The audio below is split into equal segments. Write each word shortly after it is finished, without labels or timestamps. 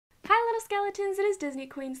Skeletons, it is Disney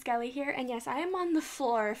Queen Skelly here, and yes, I am on the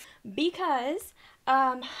floor because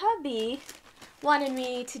hubby wanted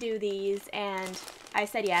me to do these, and I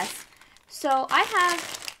said yes. So I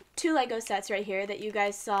have two Lego sets right here that you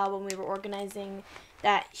guys saw when we were organizing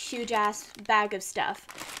that huge ass bag of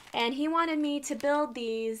stuff, and he wanted me to build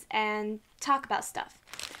these and talk about stuff.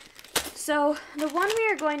 So the one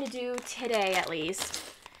we are going to do today, at least,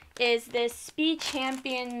 is this Speed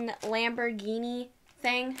Champion Lamborghini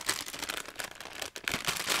thing.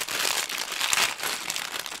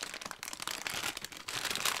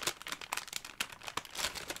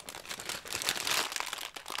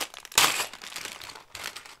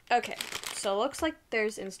 Okay, so it looks like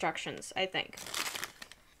there's instructions, I think.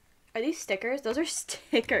 Are these stickers? Those are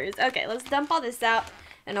stickers. Okay, let's dump all this out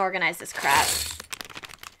and organize this crap.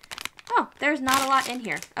 Oh, there's not a lot in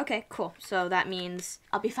here. Okay, cool. So that means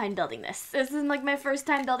I'll be fine building this. This is like my first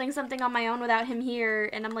time building something on my own without him here,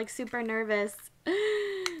 and I'm like super nervous.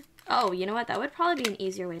 Oh, you know what? That would probably be an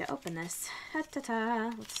easier way to open this.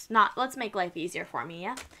 Ta-ta-ta. Let's make life easier for me,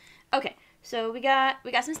 yeah? Okay, so we got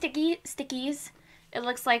some stickies. It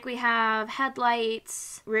looks like we have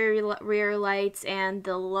headlights, rear lights, and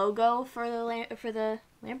the logo for the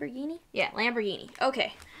Lamborghini? Yeah, Lamborghini.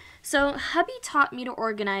 Okay. So hubby taught me to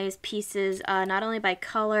organize pieces not only by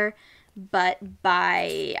color, but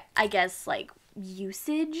by, I guess, like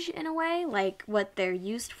usage in a way, like what they're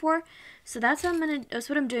used for. So that's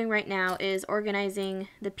what I'm doing right now, is organizing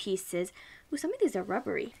the pieces. Ooh, some of these are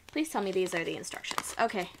rubbery. Please tell me these are the instructions.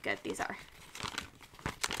 Okay, good, these are.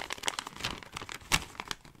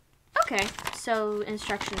 Okay, so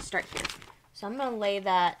instructions start here. So I'm gonna lay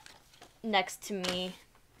that next to me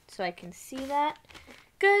so I can see that.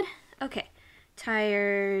 Good. Okay.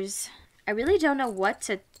 Tires. I really don't know what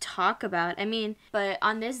to talk about. I mean, but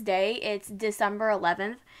on this day, it's December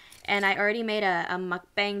 11th, and I already made a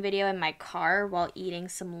mukbang video in my car while eating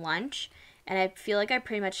some lunch, and I feel like I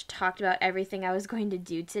pretty much talked about everything I was going to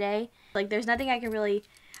do today. Like, there's nothing I can really...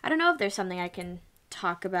 I don't know if there's something I can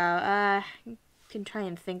talk about. I can try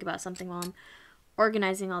and think about something while I'm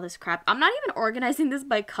organizing all this crap. I'm not even organizing this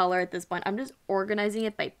by color at this point. I'm just organizing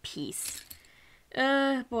it by piece.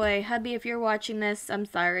 Boy, hubby, if you're watching this, I'm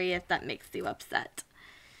sorry if that makes you upset.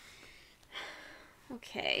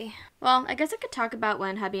 Okay. Well, I guess I could talk about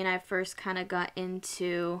when hubby and I first kind of got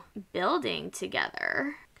into building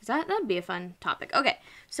together, because that'd be a fun topic. Okay,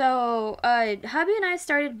 so hubby and I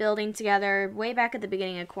started building together way back at the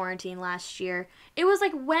beginning of quarantine last year. It was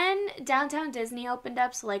like when Downtown Disney opened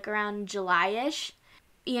up, so like around July-ish.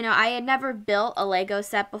 You know, I had never built a Lego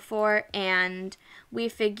set before, and we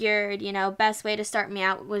figured, you know, best way to start me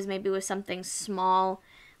out was maybe with something small,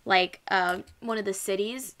 like one of the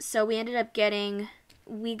cities. So we ended up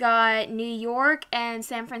we got New York and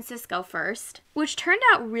San Francisco first, which turned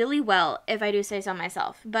out really well, if I do say so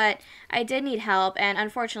myself. But I did need help, and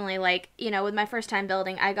unfortunately, like, you know, with my first time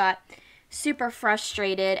building, I got super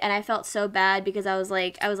frustrated, and I felt so bad because I was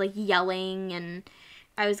like yelling, and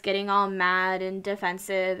I was getting all mad and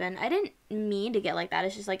defensive, and I didn't mean to get like that.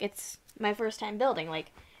 It's just like, it's my first time building.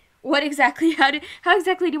 Like, what exactly, how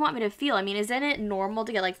exactly do you want me to feel? I mean, isn't it normal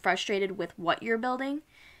to get like frustrated with what you're building?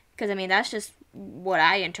 Because I mean, that's just what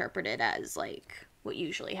I interpreted as like what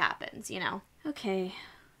usually happens, you know? Okay.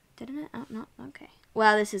 Didn't it? Oh, no. Okay.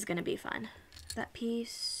 Wow, this is gonna be fun. That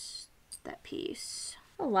piece.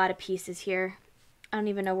 A lot of pieces here. I don't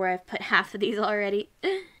even know where I've put half of these already.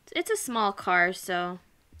 It's a small car, so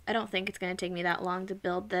I don't think it's going to take me that long to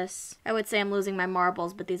build this. I would say I'm losing my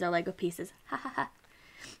marbles, but these are Lego pieces. Ha ha ha.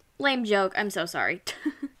 Lame joke. I'm so sorry.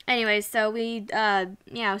 Anyways, so we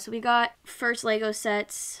got first Lego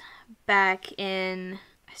sets back in...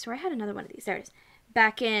 I swear I had another one of these. There it is.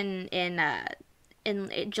 Back in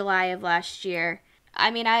July of last year.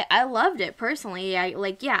 I mean, I loved it personally.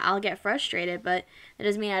 I'll get frustrated, but that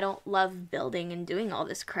doesn't mean I don't love building and doing all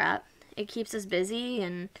this crap. It keeps us busy,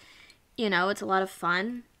 and, you know, it's a lot of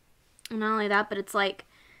fun. And not only that, but it's like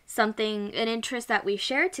an interest that we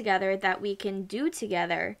share together that we can do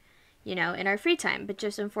together, you know, in our free time. But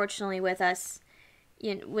just unfortunately with us,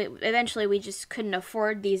 you know, eventually we just couldn't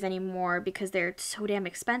afford these anymore because they're so damn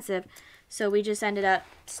expensive. So we just ended up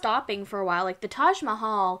stopping for a while. Like the Taj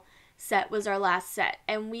Mahal set was our last set,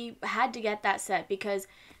 and we had to get that set because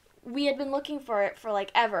we had been looking for it for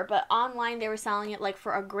like ever, but online they were selling it like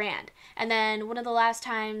for $1,000. And then one of the last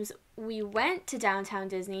times we went to Downtown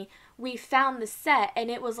Disney, we found the set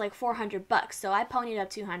and it was like $400. So I ponied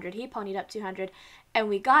up 200, he ponied up 200, and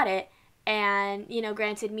we got it. And, you know,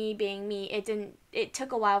 granted, me being me, it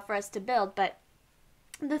took a while for us to build, but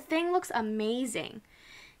the thing looks amazing.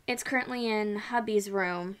 It's currently in hubby's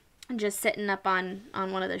room. just sitting up on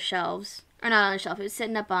one of the shelves. Or not on a shelf, it was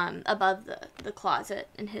sitting up above the closet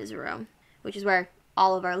in his room, which is where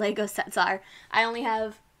all of our Lego sets are. I only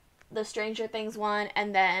have the Stranger Things one,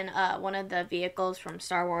 and then one of the vehicles from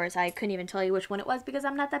Star Wars. I couldn't even tell you which one it was because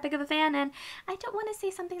I'm not that big of a fan, and I don't want to say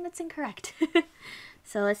something that's incorrect.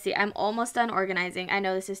 So let's see. I'm almost done organizing. I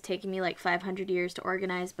know this is taking me like 500 years to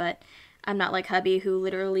organize, but I'm not like hubby who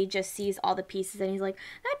literally just sees all the pieces and he's like,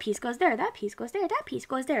 that piece goes there, that piece goes there, that piece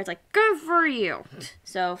goes there. It's like, good for you.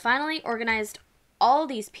 So finally organized all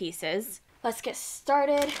these pieces. Let's get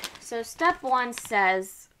started. So step 1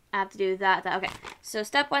 says I have to do that. Okay. So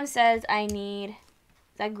step 1 says I need,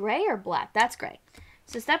 is that gray or black? That's gray.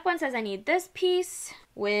 So step 1 says I need this piece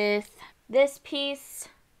with this piece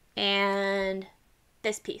and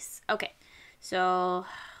this piece. Okay. So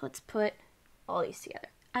let's put all these together.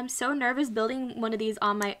 I'm so nervous building one of these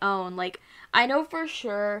on my own. Like, I know for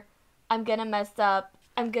sure I'm gonna mess up.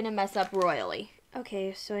 I'm gonna mess up royally.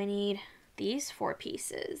 Okay, so I need these 4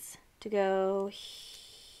 pieces to go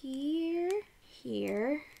here,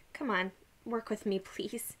 here. Come on, work with me,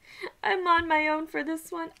 please. I'm on my own for this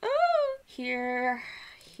one. Oh! Here,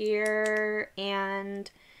 here, and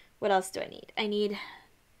what else do I need? I need,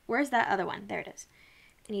 where's that other one? There it is.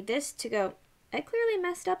 I need this to go. I clearly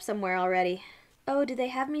messed up somewhere already. Oh, did they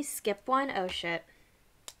have me skip one? Oh, shit.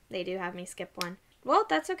 They do have me skip one. Well,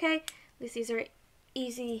 that's okay. At least these are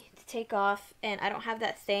easy to take off, and I don't have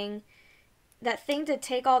that thing. That thing to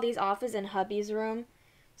take all these off is in hubby's room,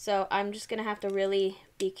 so I'm just going to have to really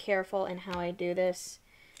be careful in how I do this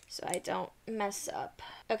so I don't mess up.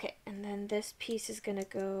 Okay, and then this piece is going to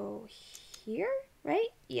go here, right?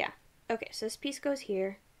 Yeah. Okay, so this piece goes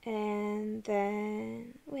here, and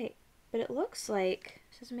then, wait, but it looks like,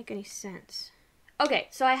 this doesn't make any sense. Okay,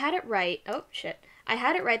 so I had it right. Oh, shit. I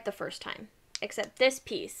had it right the first time, except this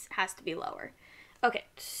piece has to be lower. Okay,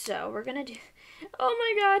 so we're gonna do, oh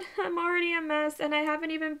my god, I'm already a mess, and I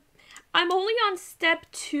haven't even, I'm only on step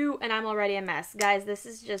 2, and I'm already a mess. Guys, this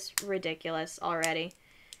is just ridiculous already.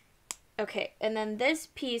 Okay, and then this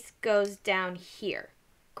piece goes down here.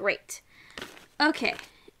 Great. Okay,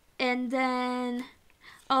 and then,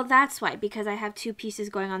 oh, that's why, because I have 2 pieces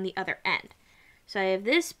going on the other end. So I have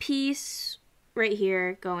this piece right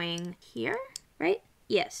here going here, right?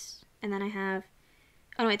 Yes. And then I have,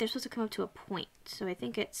 oh no, wait, they're supposed to come up to a point. So I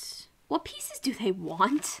think it's, what pieces do they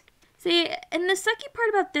want? See, and the sucky part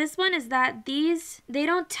about this one is that these, they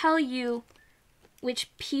don't tell you which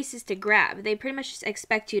pieces to grab. They pretty much just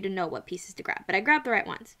expect you to know what pieces to grab. But I grabbed the right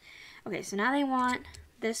ones. Okay, so now they want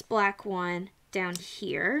this black one down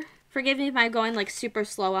here. Forgive me if I'm going like super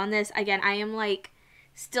slow on this. Again, I am like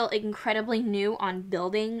still incredibly new on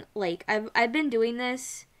building. Like I've been doing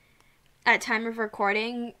this at time of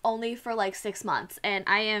recording only for like 6 months, and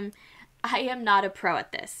I am not a pro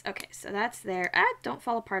at this. Okay, so that's there. Don't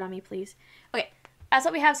fall apart on me, please. Okay, that's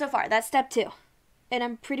what we have so far. That's step 2. And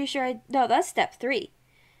I'm pretty sure no, that's step 3.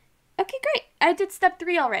 Okay, great. I did step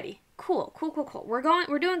 3 already. Cool.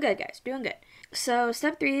 We're doing good, guys. Doing good. So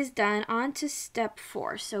step 3 is done. On to step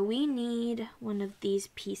 4. So we need one of these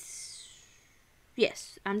pieces.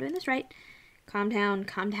 Yes, I'm doing this right. Calm down.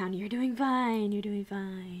 You're doing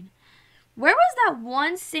fine. Where was that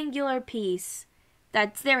one singular piece?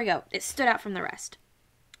 There we go. It stood out from the rest.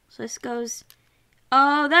 So this goes,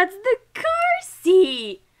 oh, that's the car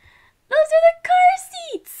seat. Those are the car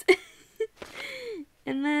seats.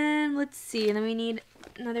 And then, let's see. And then we need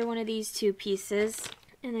another one of these 2 pieces.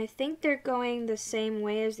 And I think they're going the same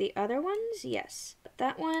way as the other ones. Yes. But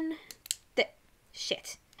that one,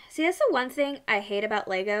 shit. See, that's the one thing I hate about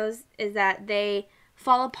Legos is that they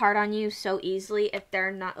fall apart on you so easily if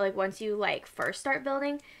they're not, like, once you, like, first start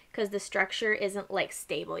building, because the structure isn't, like,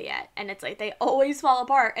 stable yet. And it's like they always fall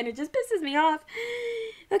apart, and it just pisses me off.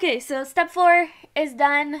 Okay, so step 4 is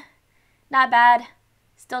done. Not bad.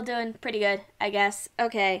 Still doing pretty good, I guess.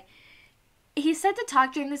 Okay. He said to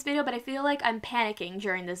talk during this video, but I feel like I'm panicking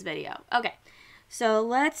during this video. Okay. So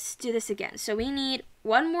let's do this again. So we need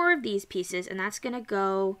one more of these pieces, and that's going to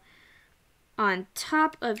go on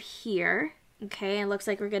top of here. Okay, it looks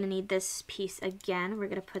like we're going to need this piece again. We're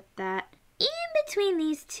going to put that in between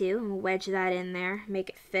these 2 and wedge that in there, make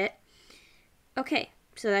it fit. Okay,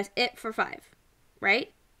 so that's it for 5,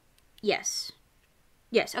 right? Yes.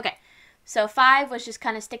 Yes, okay. So 5 was just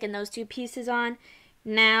kind of sticking those 2 pieces on.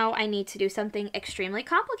 Now I need to do something extremely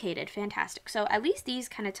complicated. Fantastic. So at least these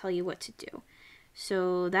kind of tell you what to do.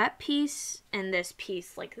 So that piece and this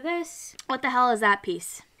piece like this. What the hell is that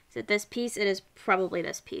piece? Is it this piece? It is probably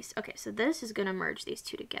this piece. Okay, so this is going to merge these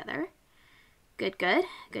 2 together. Good.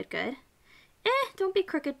 Don't be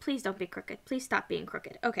crooked. Please don't be crooked. Please stop being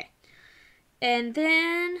crooked. Okay. And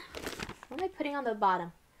then, what am I putting on the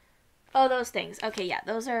bottom? Oh, those things. Okay, yeah,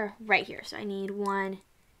 those are right here. So I need one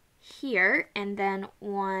here and then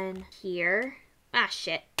one here. Ah,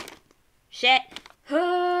 shit. Shit.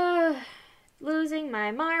 Losing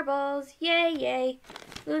my marbles. Yay, yay.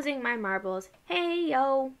 Losing my marbles. Hey,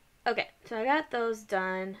 yo. Okay, so I got those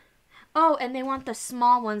done. Oh, and they want the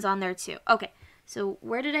small ones on there too. Okay, so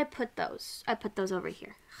where did I put those? I put those over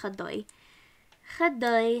here. Hadoy.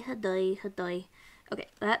 Hadoy, hadoy, hadoy. Okay,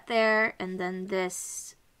 that there, and then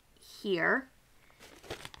this here.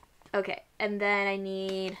 Okay, and then I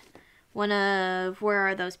need one of, where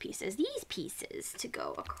are those pieces? These pieces to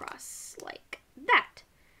go across like that.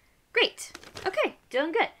 Great. Okay,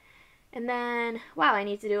 doing good. And then, wow, I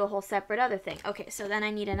need to do a whole separate other thing. Okay, so then I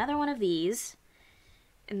need another one of these.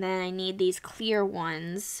 And then I need these clear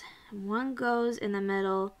ones. One goes in the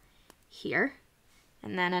middle here.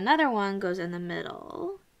 And then another one goes in the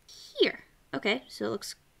middle here. Okay, so it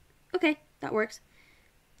looks, okay, that works.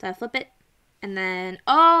 So I flip it. And then,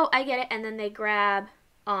 oh, I get it. And then they grab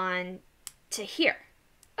on to here.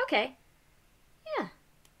 Okay. Yeah.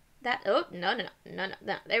 That, oh, no.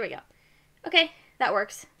 There we go. Okay, that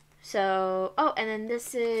works. So, oh, and then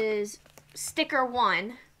this is sticker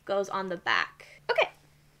 1 goes on the back. Okay.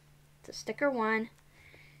 So sticker 1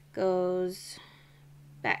 goes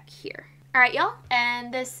back here. All right, y'all.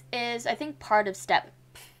 And this is, I think, part of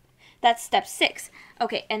that's step 6.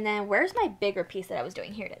 Okay, and then where's my bigger piece that I was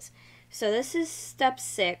doing? Here it is. So this is step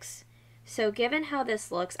 6. So given how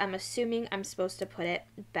this looks, I'm assuming I'm supposed to put it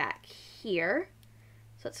back here.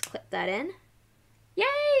 So let's clip that in. Yay,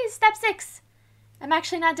 step 6. I'm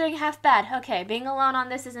actually not doing half bad. Okay, being alone on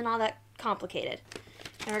this isn't all that complicated.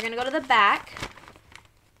 And we're gonna go to the back.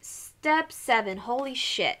 Step 7, holy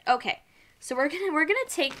shit. Okay, so we're gonna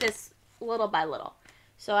take this little by little.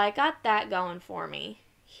 So I got that going for me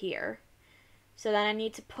here. So then I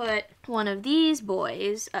need to put one of these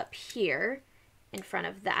boys up here in front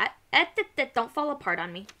of that. Don't fall apart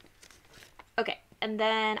on me. Okay, and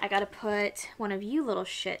then I gotta put one of you little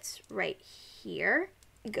shits right here.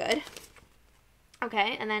 Good.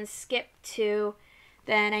 Okay, and then skip to,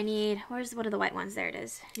 then I need, where's one of the white ones? There it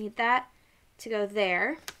is. I need that to go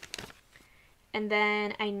there. And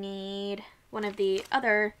then I need one of the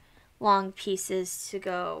other long pieces to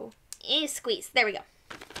go, squeeze. There we go.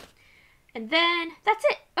 And then that's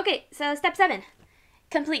it. Okay, so step 7,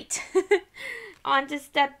 complete. On to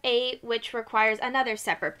step 8, which requires another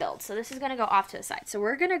separate build. So this is gonna go off to the side. So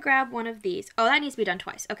we're gonna grab one of these. Oh, that needs to be done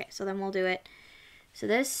twice. Okay, so then we'll do it. So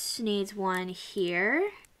this needs one here,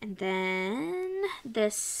 and then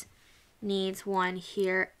this needs one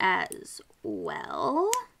here as well.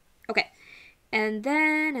 Okay, and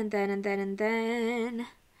then,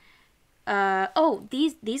 oh,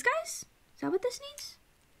 these guys? Is that what this needs?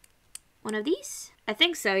 One of these? I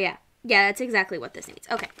think so, yeah. Yeah, that's exactly what this needs.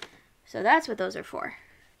 Okay, so that's what those are for.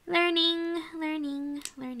 Learning.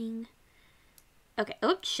 Okay,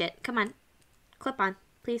 oh, shit, come on. Clip on,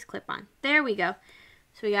 please clip on. There we go.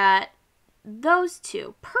 So we got those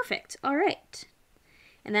 2. Perfect, all right.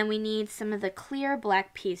 And then we need some of the clear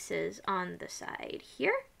black pieces on the side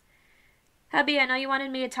here. Hubby, I know you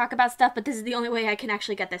wanted me to talk about stuff, but this is the only way I can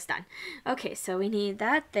actually get this done. Okay, so we need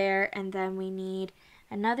that there, and then we need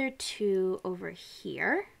another 2 over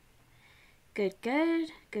here. Good.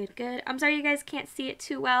 I'm sorry you guys can't see it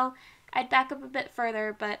too well. I'd back up a bit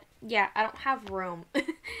further, but yeah, I don't have room.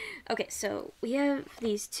 Okay, so we have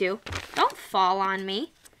these 2. Don't fall on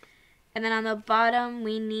me. And then on the bottom,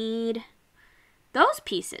 we need those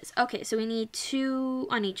pieces. Okay, so we need 2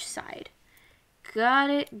 on each side. Got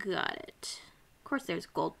it. Of course there's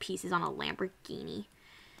gold pieces on a Lamborghini.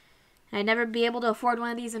 I'd never be able to afford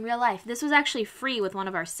one of these in real life. This was actually free with one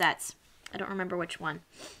of our sets. I don't remember which one.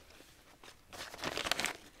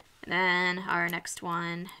 And then our next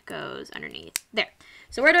one goes underneath. There.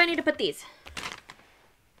 So where do I need to put these?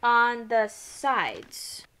 On the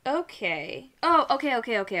sides. Okay. Oh, okay.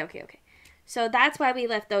 So that's why we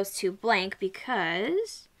left those 2 blank,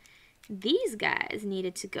 because these guys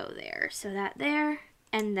needed to go there. So that there,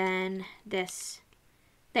 and then this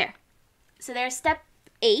there. So there's step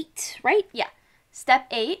 8, right? Yeah. Step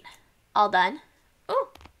 8, all done. Oh,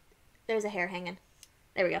 there's a hair hanging.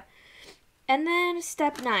 There we go. And then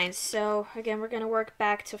step 9. So again, we're going to work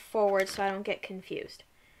back to forward so I don't get confused.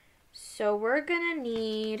 So we're going to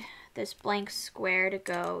need this blank square to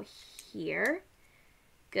go here.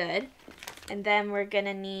 Good. And then we're going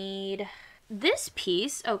to need this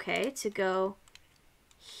piece, okay, to go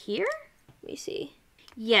here. Let me see.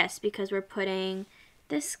 Yes, because we're putting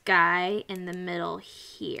this guy in the middle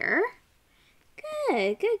here.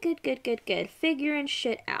 Good. Figuring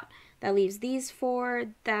shit out. That leaves these 4.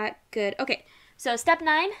 That good. Okay, so step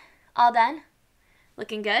 9, all done.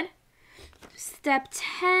 Looking good. Step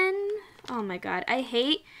 10. Oh my god, I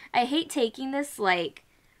hate taking this, like,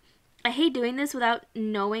 I hate doing this without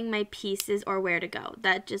knowing my pieces or where to go.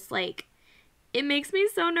 That just, like, it makes me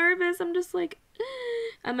so nervous. I'm just like,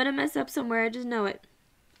 I'm gonna mess up somewhere. I just know it.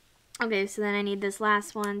 Okay, so then I need this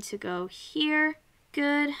last one to go here.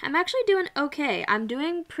 Good. I'm actually doing okay. I'm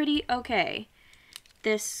doing pretty okay.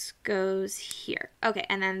 This goes here. Okay,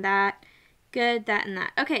 and then that. Good, that and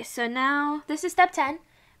that. Okay, so now this is step 10.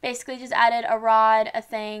 Basically just added a rod, a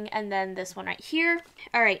thing, and then this one right here.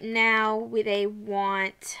 All right, now they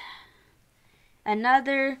want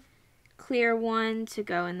another clear one to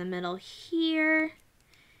go in the middle here.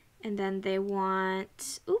 And then they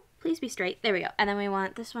want, oop, please be straight. There we go. And then we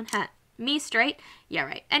want this one, me straight. Yeah,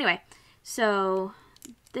 right. Anyway, so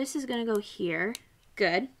this is gonna go here.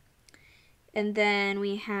 Good. And then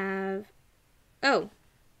we have, oh,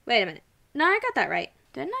 wait a minute. No, I got that right,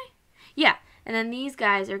 didn't I? Yeah, and then these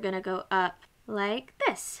guys are gonna go up like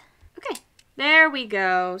this. Okay, there we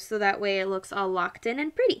go. So that way it looks all locked in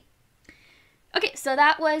and pretty. Okay, so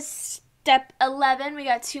that was step 11. We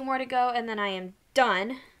got 2 more to go, and then I am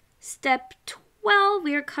done. Step 12,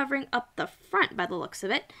 we are covering up the front by the looks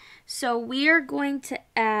of it. So we are going to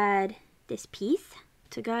add this piece.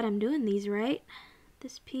 To God, I'm doing these right.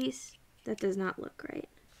 This piece, that does not look right.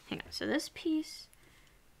 Hang on, so this piece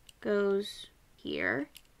goes here.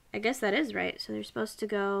 I guess that is right. So they're supposed to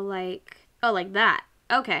go like, oh, like that.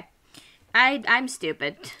 Okay. I'm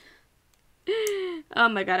stupid. Oh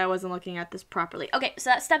my god, I wasn't looking at this properly. Okay,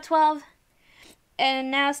 so that's step 12.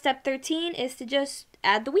 And now step 13 is to just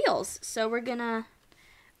add the wheels. So we're gonna,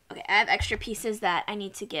 okay, I have extra pieces that I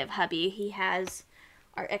need to give hubby. He has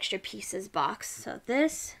our extra pieces box. So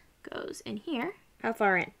this goes in here. How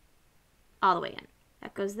far in? All the way in.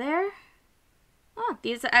 That goes there. Oh,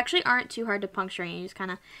 these actually aren't too hard to puncture. You just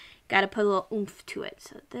kind of got to put a little oomph to it.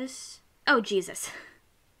 So this, oh Jesus.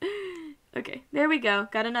 Okay, there we go.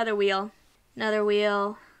 Got another wheel. Another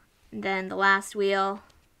wheel. And then the last wheel.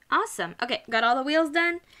 Awesome. Okay, got all the wheels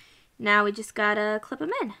done. Now we just gotta clip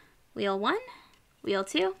them in. Wheel 1, wheel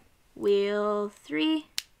 2, wheel 3,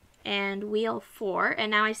 and wheel 4.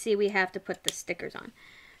 And now I see we have to put the stickers on.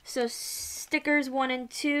 So stickers 1 and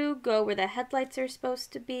 2 go where the headlights are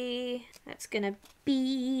supposed to be. That's gonna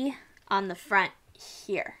be on the front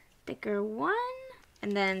here. Sticker 1,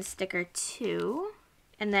 and then sticker 2,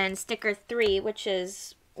 and then sticker 3, which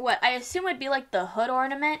is what I assume would be like the hood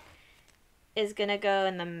ornament, is gonna go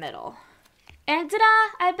in the middle. And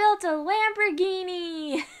ta-da! I built a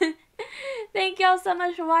Lamborghini! Thank y'all so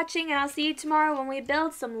much for watching, and I'll see you tomorrow when we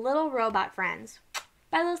build some little robot friends.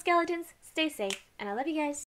 Bye, little skeletons. Stay safe, and I love you guys.